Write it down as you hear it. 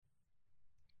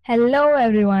Hello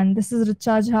everyone, this is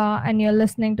Richa Jha and you're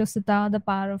listening to Sita, the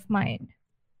Power of Mind.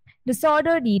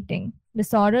 Disordered eating.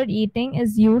 Disordered eating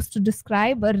is used to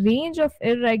describe a range of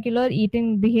irregular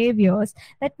eating behaviors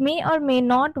that may or may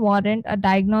not warrant a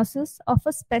diagnosis of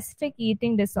a specific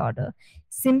eating disorder.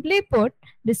 Simply put,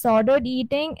 disordered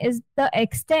eating is the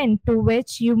extent to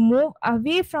which you move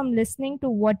away from listening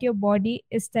to what your body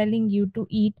is telling you to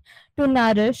eat, to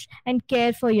nourish and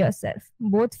care for yourself,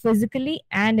 both physically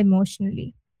and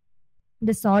emotionally.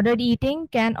 Disordered eating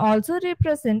can also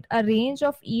represent a range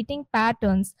of eating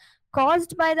patterns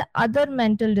caused by the other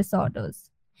mental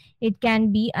disorders. It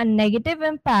can be a negative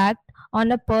impact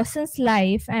on a person's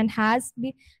life and has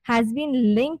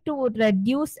been linked to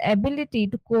reduced ability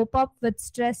to cope up with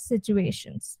stress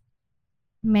situations.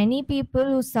 Many people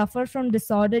who suffer from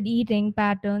disordered eating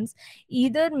patterns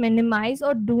either minimize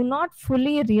or do not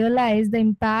fully realize the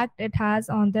impact it has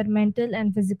on their mental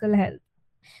and physical health.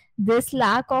 This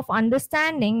lack of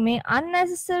understanding may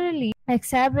unnecessarily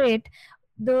exacerbate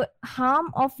the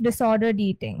harm of disordered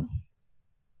eating.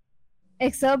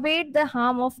 Exacerbate the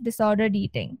harm of disordered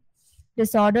eating.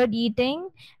 Disordered eating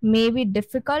may be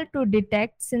difficult to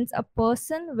detect since a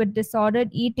person with disordered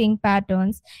eating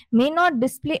patterns may not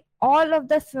display all of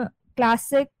the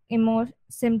classic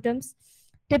symptoms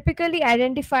typically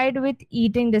identified with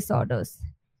eating disorders.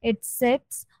 It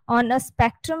sits on a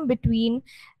spectrum between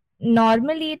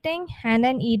normal eating and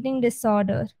an eating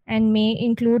disorder and may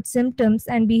include symptoms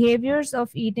and behaviors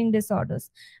of eating disorders,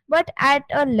 but at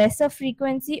a lesser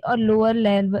frequency or lower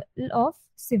level of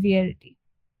severity.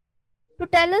 To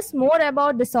tell us more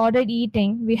about disordered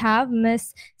eating, we have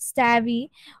Miss Stavi,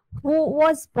 who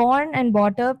was born and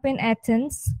brought up in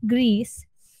Athens, Greece.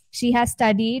 She has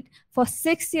studied for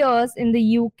 6 years in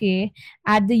the UK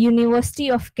at the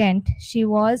University of Kent. She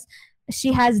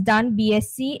has done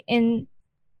BSc in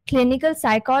clinical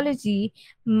psychology.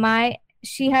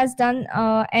 She has done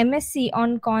MSc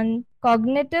on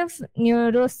cognitive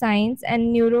neuroscience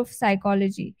and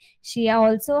neuropsychology. She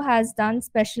also has done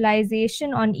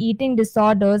specialization on eating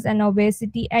disorders and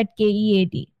obesity at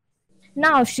KEAD.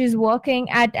 Now she's working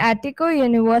at Attico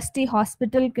University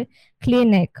Hospital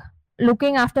Clinic,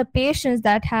 looking after patients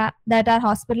that are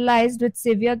hospitalized with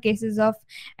severe cases of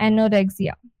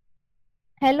anorexia.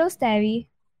 Hello, Stavi.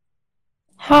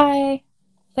 Hi,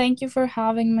 thank you for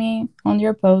having me on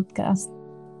your podcast.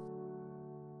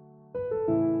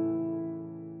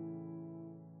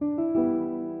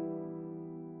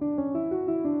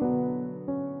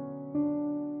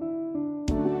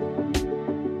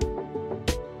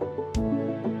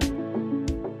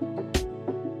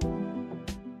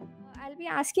 I'll be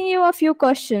asking you a few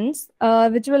questions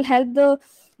which will help the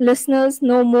listeners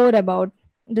know more about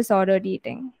disordered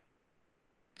eating.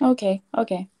 Okay,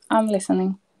 I'm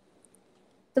listening.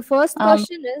 The first Um,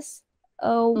 question is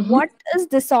mhm. what is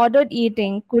disordered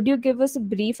eating? Could you give us a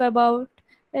brief about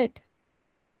it?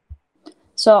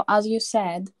 So, as you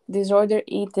said, disorder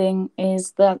eating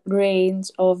is the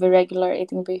range of irregular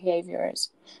eating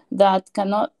behaviors that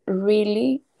cannot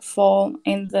really fall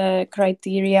in the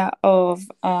criteria of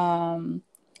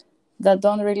that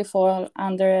don't really fall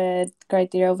under a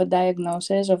criteria of a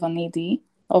diagnosis of an ED,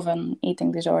 of an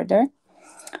eating disorder.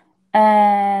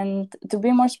 And to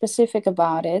be more specific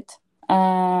about it,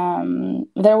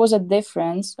 there was a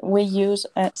difference. We use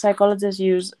psychologists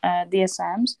use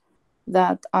DSMs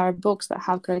that are books that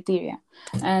have criteria,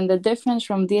 and the difference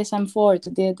from DSM-4 to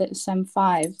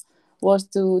DSM-5 was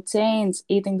to change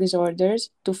eating disorders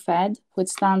to FED, which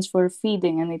stands for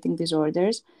feeding and eating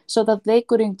disorders, so that they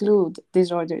could include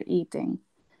disordered eating.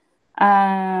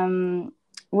 Um,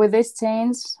 with this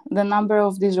change, the number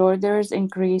of disorders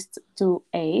increased to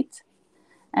 8,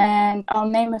 and I'll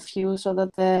name a few so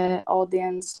that the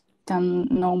audience can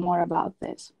know more about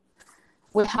this.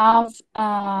 We have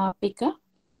pica,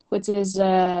 which is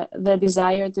the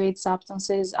desire to eat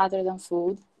substances other than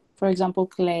food, for example,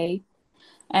 clay.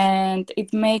 And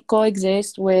it may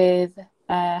coexist with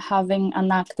having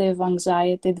an active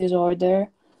anxiety disorder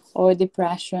or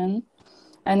depression.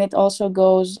 And it also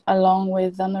goes along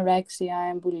with anorexia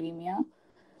and bulimia.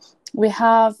 We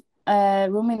have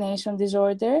rumination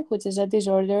disorder, which is a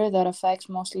disorder that affects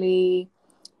mostly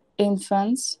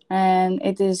infants, and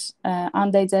it is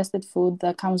undigested food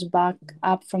that comes back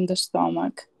up from the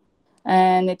stomach,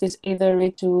 and it is either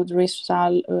chewed,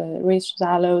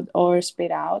 re-swallowed, or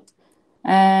spit out.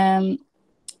 There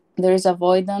is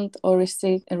avoidant or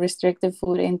restrictive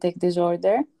food intake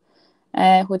disorder,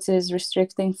 which is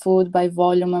restricting food by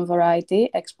volume and variety,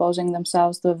 exposing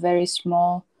themselves to a very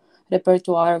small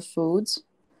repertoire of foods.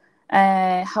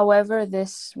 However,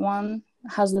 this one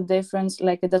has the difference,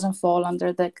 like it doesn't fall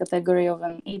under the category of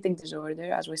an eating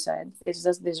disorder, as we said. It's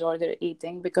just disordered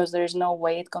eating because there is no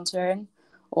weight concern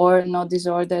or no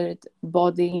disordered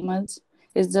body image.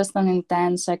 It's just an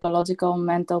intense psychological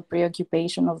mental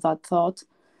preoccupation of that thought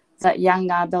that young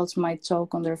adults might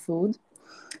choke on their food.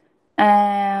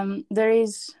 There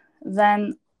is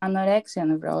then anorexia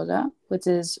nervosa, which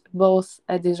is both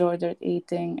a disordered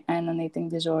eating and an eating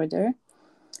disorder.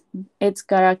 It's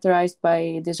characterized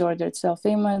by disordered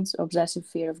self-image, obsessive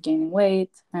fear of gaining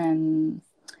weight, and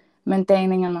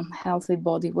maintaining an unhealthy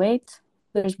body weight.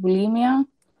 There's bulimia,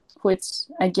 which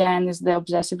again is the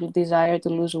obsessive desire to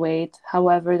lose weight.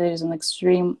 However, there is an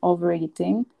extreme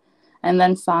overeating, and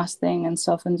then fasting and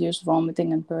self-induced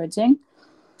vomiting and purging.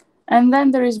 And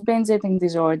then there is binge eating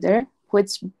disorder,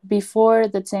 which before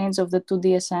the change of the two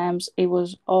DSMs, it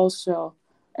was also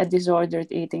a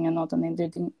disordered eating and not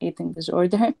an eating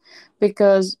disorder,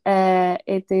 because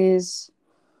it is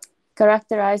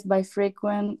characterized by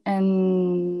frequent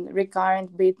and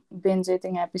recurrent binge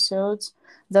eating episodes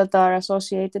that are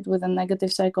associated with a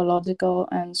negative psychological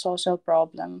and social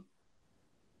problem.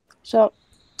 So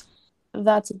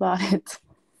that's about it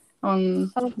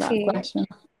on that Okay. question.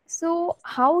 So,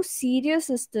 how serious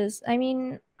is this? I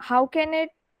mean, how can it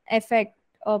affect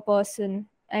a person?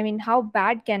 I mean, how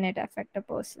bad can it affect a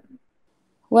person?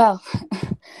 Well,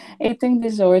 eating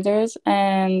disorders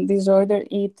and disordered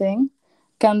eating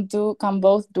can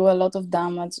both do a lot of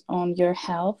damage on your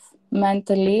health,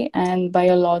 mentally and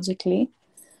biologically.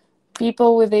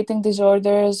 People with eating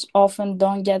disorders often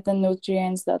don't get the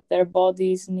nutrients that their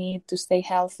bodies need to stay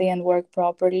healthy and work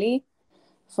properly.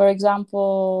 For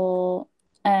example,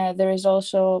 there is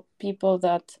also people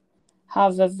that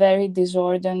have a very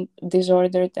disordered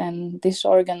and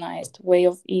disorganized way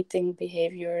of eating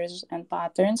behaviors and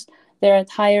patterns. They're at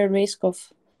higher risk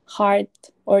of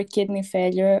heart or kidney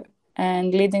failure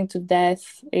and leading to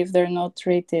death if they're not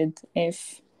treated.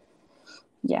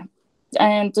 Yeah.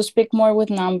 And to speak more with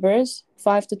numbers,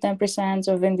 5 to 10%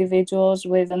 of individuals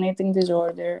with an eating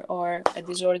disorder or a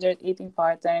disordered eating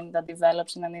pattern that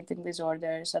develops in an eating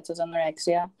disorder, such as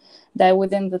anorexia, die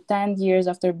within the 10 years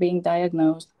after being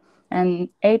diagnosed. And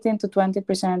 18 to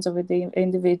 20% of the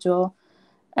individual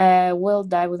will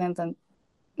die within the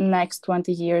next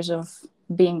 20 years of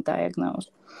being diagnosed.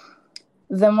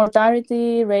 The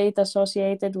mortality rate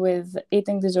associated with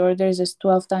eating disorders is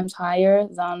 12 times higher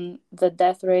than the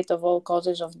death rate of all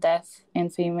causes of death in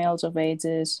females of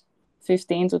ages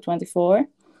 15 to 24.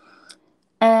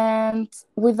 And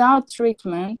without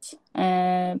treatment,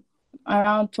 around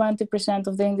 20%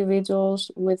 of the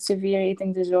individuals with severe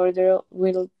eating disorder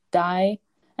will die.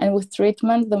 And with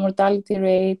treatment, the mortality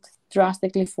rate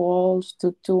drastically falls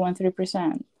to 2 and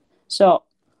 3%. So,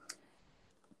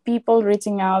 people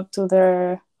reaching out to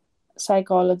their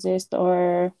psychologist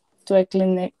or to a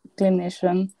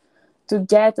clinician to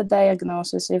get a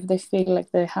diagnosis if they feel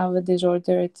like they have a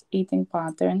disordered eating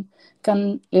pattern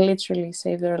can literally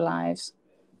save their lives.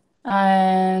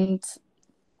 And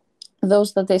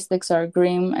those statistics are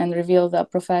grim and reveal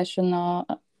that professional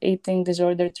eating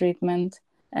disorder treatment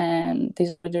and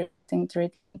disorder eating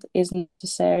treatment is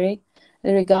necessary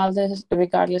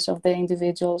regardless of the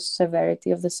individual's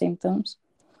severity of the symptoms.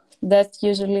 Death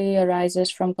usually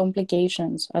arises from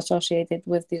complications associated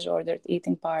with disordered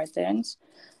eating patterns,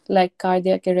 like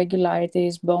cardiac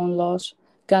irregularities, bone loss,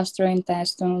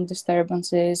 gastrointestinal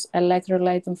disturbances,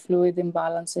 electrolyte and fluid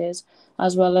imbalances,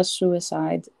 as well as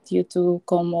suicide due to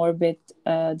comorbid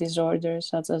disorders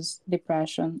such as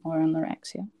depression or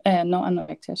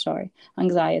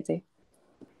anxiety.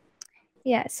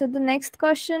 Yeah, so the next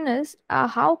question is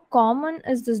how common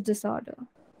is this disorder?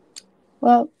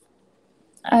 Well,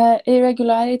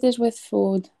 irregularities with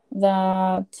food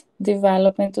that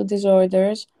develop into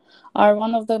disorders are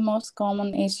one of the most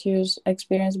common issues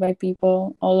experienced by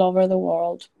people all over the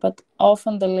world, but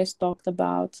often the least talked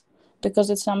about because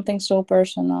it's something so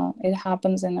personal. It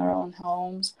happens in our own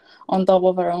homes, on top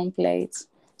of our own plates.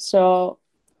 So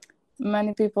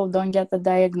many people don't get the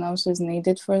diagnosis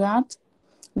needed for that.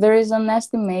 There is an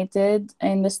estimated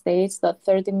in the States that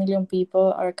 30 million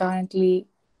people are currently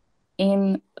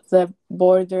in the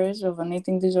borders of an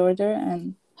eating disorder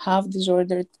and have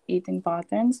disordered eating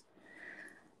patterns.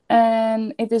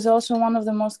 And it is also one of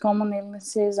the most common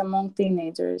illnesses among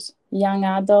teenagers. Young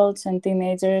adults and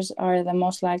teenagers are the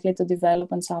most likely to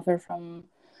develop and suffer from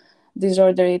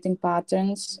disordered eating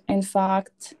patterns. In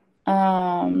fact,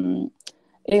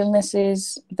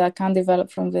 illnesses that can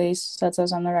develop from this, such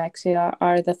as anorexia,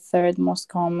 are the third most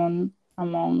common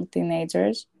among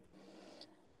teenagers.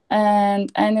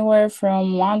 and anywhere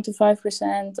from 1 to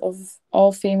 5% of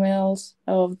all females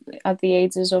at the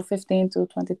ages of 15 to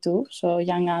 22, so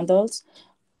young adults,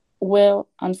 will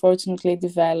unfortunately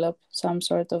develop some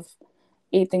sort of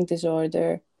eating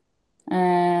disorder,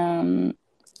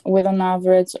 with an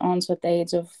average onset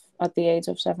age of at the age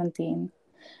of 17.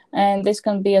 And this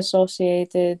can be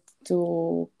associated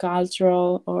to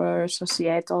cultural or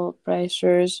societal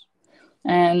pressures,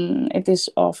 and it is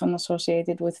often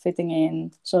associated with fitting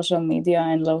in, social media,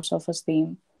 and low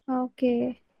self-esteem.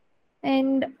 Okay.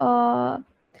 And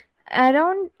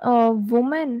around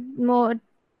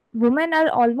women are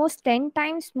almost 10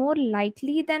 times more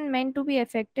likely than men to be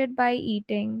affected by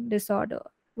eating disorder.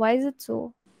 Why is it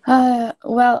so?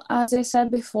 Well, as I said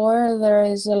before, there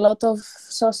is a lot of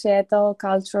societal,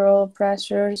 cultural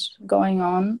pressures going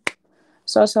on,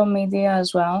 social media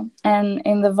as well. And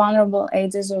in the vulnerable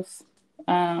ages of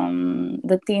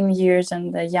the teen years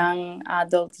and the young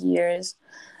adult years,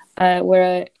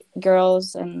 where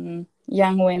girls and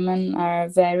young women are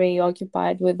very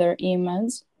occupied with their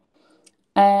image,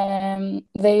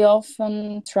 they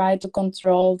often try to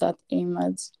control that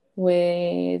image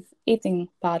with eating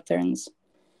patterns.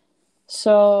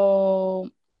 So,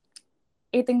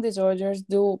 eating disorders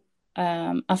do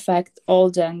affect all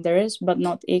genders, but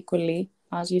not equally.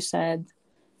 As you said,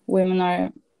 women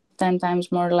are 10 times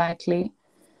more likely.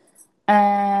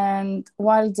 And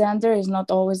while gender is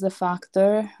not always the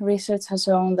factor, research has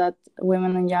shown that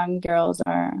women and young girls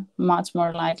are much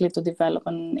more likely to develop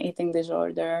an eating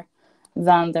disorder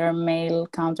than their male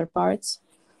counterparts.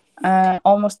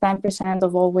 Almost 10%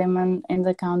 of all women in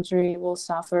the country will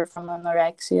suffer from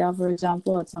anorexia, for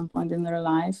example, at some point in their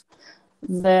life.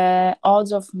 The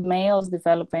odds of males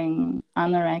developing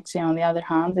anorexia, on the other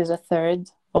hand, is a third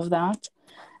of that.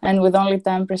 And with only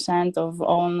 10% of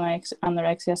all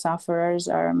anorexia sufferers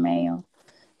are male.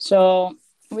 So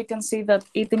we can see that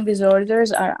eating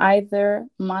disorders are either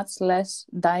much less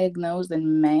diagnosed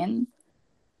in men,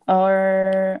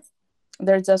 or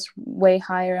they're just way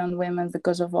higher on women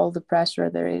because of all the pressure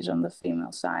there is on the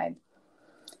female side.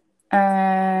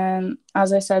 And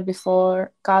as I said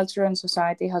before, culture and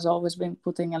society has always been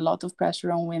putting a lot of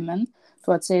pressure on women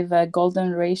to achieve a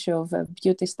golden ratio of a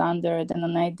beauty standard and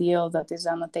an ideal that is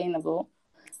unattainable.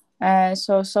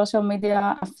 So social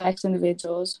media affects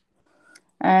individuals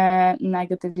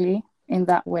negatively in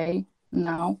that way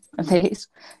nowadays.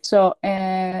 So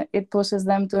it pushes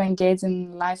them to engage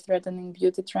in life-threatening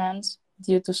beauty trends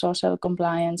due to social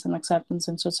compliance and acceptance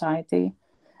in society.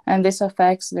 And this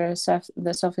affects the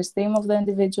self-esteem of the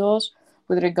individuals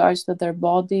with regards to their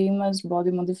body image,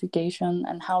 body modification,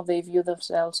 and how they view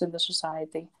themselves in the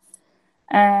society.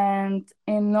 And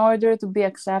in order to be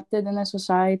accepted in a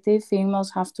society,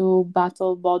 females have to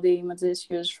battle body image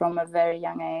issues from a very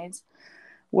young age,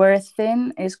 where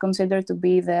thin is considered to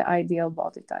be the ideal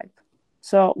body type.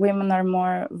 So women are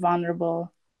more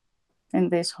vulnerable in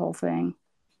this whole thing,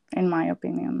 in my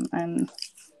opinion. And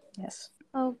yes.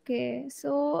 Okay,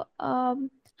 so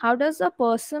how does a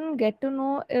person get to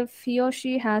know if he or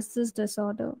she has this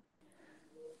disorder?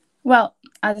 Well,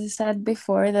 as I said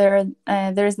before, there's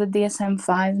the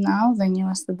DSM-5 now, the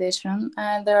newest edition,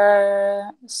 and there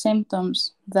are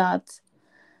symptoms that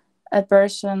a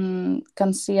person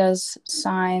can see as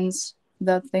signs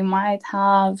that they might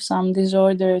have some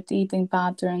disordered eating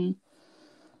pattern.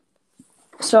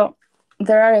 So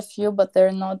there are a few, but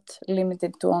they're not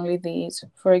limited to only these.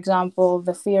 For example,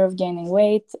 the fear of gaining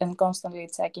weight and constantly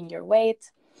checking your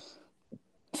weight,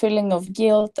 feeling of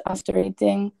guilt after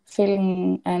eating,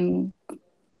 feeling and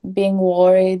being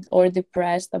worried or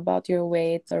depressed about your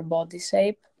weight or body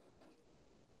shape,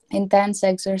 intense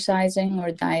exercising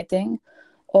or dieting,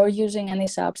 or using any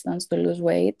substance to lose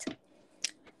weight,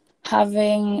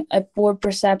 having a poor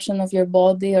perception of your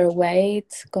body or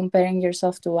weight, comparing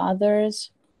yourself to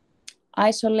others,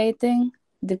 isolating,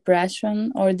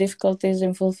 depression, or difficulties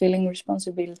in fulfilling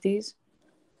responsibilities,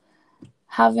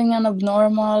 having an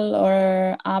abnormal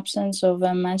or absence of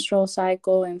a menstrual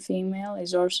cycle in female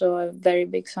is also a very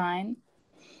big sign.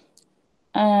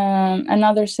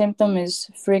 Another symptom is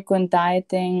frequent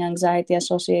dieting, anxiety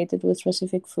associated with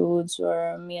specific foods,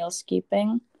 or meal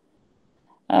skipping,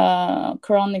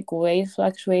 chronic weight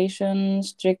fluctuations,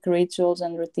 strict rituals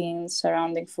and routines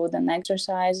surrounding food and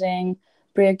exercising,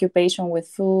 preoccupation with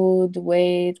food,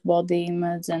 weight, body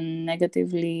image, and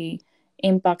negatively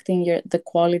impacting the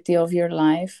quality of your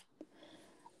life.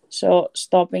 So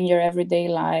stopping your everyday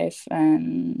life,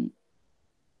 and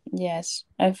yes,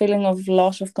 a feeling of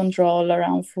loss of control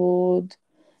around food,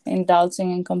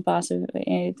 indulging in compulsive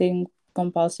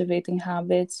eating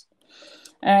habits,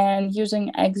 and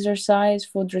using exercise,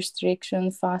 food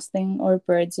restriction, fasting, or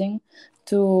purging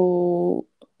to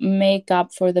make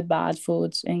up for the bad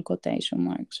foods, in quotation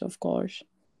marks, of course.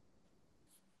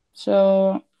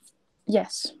 So,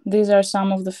 yes, these are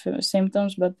some of the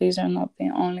symptoms, but these are not the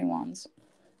only ones.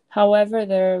 However,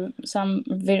 there are some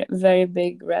very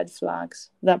big red flags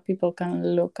that people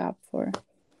can look up for.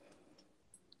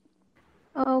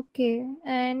 Okay.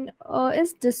 And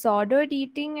is disordered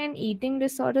eating and eating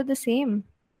disorder the same?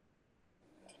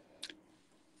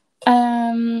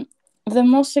 The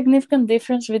most significant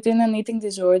difference between an eating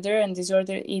disorder and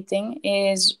disordered eating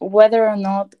is whether or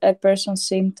not a person's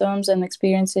symptoms and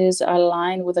experiences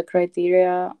align with the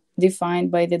criteria defined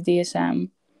by the DSM.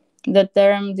 The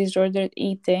term disordered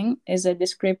eating is a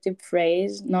descriptive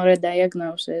phrase, not a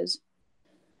diagnosis.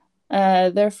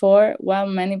 Therefore, while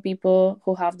many people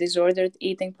who have disordered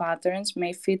eating patterns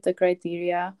may fit the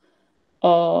criteria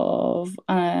of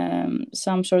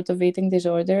some sort of eating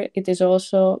disorder, it is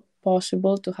also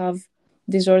possible to have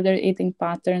disordered eating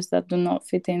patterns that do not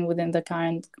fit in within the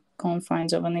current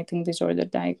confines of an eating disorder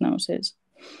diagnosis.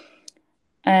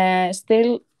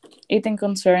 Still, eating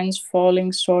concerns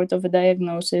falling short of a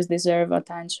diagnosis deserve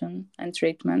attention and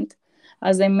treatment,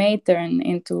 as they may turn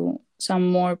into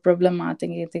some more problematic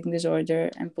eating disorder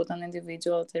and put an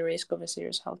individual at the risk of a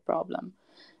serious health problem.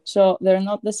 So they're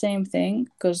not the same thing,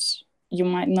 because you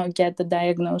might not get the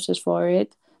diagnosis for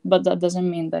it, but that doesn't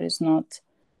mean that it's not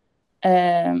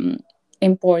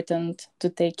important to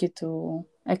take you to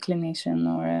a clinician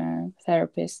or a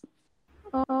therapist.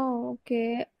 Oh,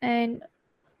 okay. And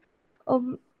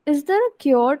is there a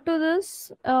cure to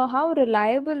this? How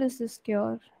reliable is this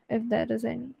cure, if there is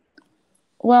any?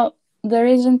 Well, there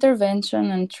is intervention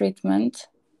and treatment.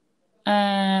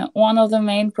 One of the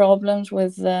main problems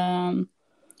with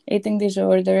eating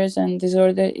disorders and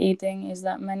disordered eating is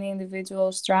that many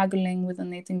individuals struggling with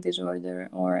an eating disorder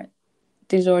or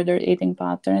disordered eating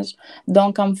patterns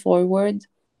don't come forward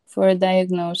for a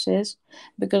diagnosis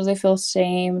because they feel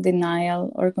shame,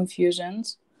 denial, or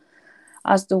confusions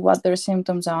as to what their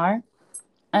symptoms are.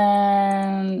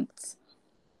 And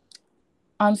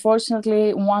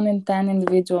unfortunately, 1 in 10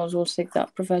 individuals will seek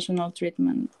that professional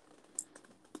treatment.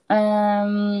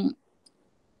 The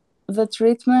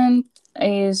treatment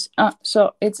is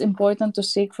so it's important to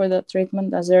seek for that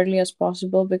treatment as early as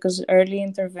possible, because early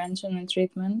intervention and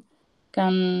treatment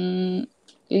can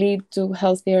lead to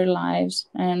healthier lives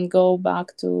and go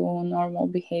back to normal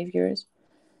behaviors.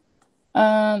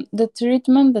 The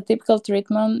typical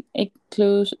treatment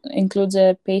includes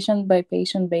a patient by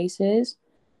patient basis,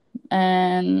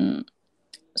 and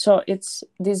so it's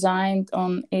designed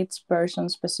on each person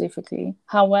specifically.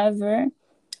 However,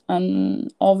 an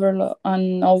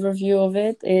overview of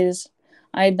it is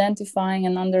identifying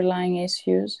an underlying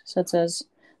issues such as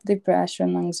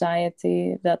depression,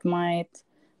 anxiety that might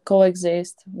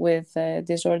coexist with a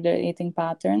disordered eating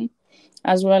pattern,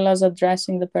 as well as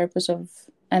addressing the purpose of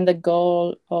and the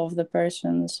goal of the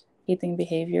person's eating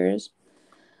behaviors.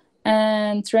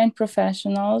 And trained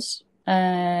professionals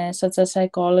such as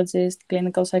psychologists,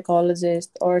 clinical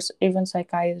psychologists, or even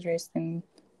psychiatrists in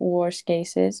worst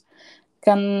cases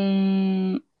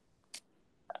can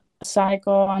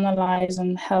psychoanalyze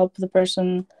and help the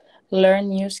person learn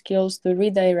new skills to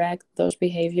redirect those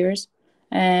behaviors,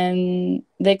 and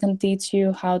they can teach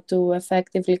you how to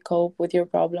effectively cope with your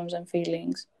problems and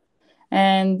feelings.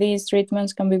 And these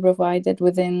treatments can be provided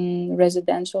within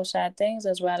residential settings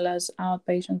as well as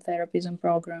outpatient therapies and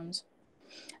programs.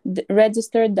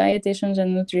 Registered dietitians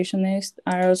and nutritionists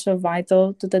are also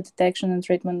vital to the detection and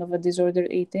treatment of a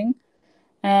disordered eating.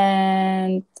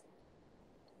 And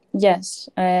yes,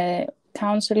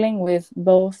 counseling with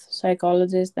both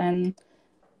psychologists and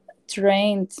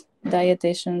trained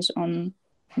dietitians on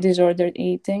disordered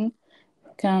eating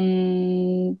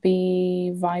can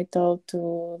be vital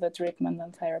to the treatment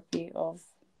and therapy of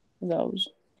those.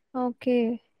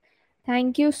 Okay.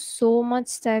 Thank you so much,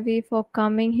 Stavi, for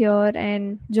coming here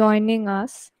and joining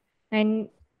us and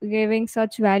giving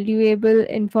such valuable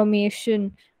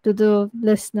information to the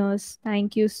listeners.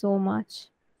 Thank you so much.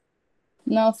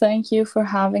 No, thank you for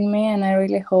having me, and I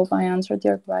really hope I answered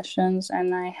your questions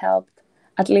and I helped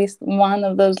at least one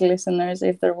of those listeners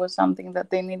if there was something that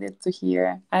they needed to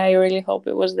hear. I really hope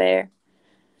it was there.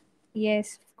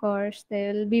 Yes, of course.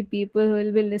 There will be people who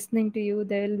will be listening to you.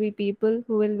 There will be people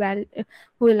who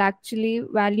will actually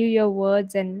value your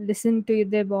words and listen to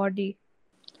their body.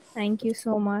 Thank you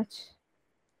so much.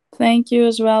 Thank you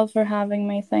as well for having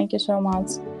me. Thank you so much.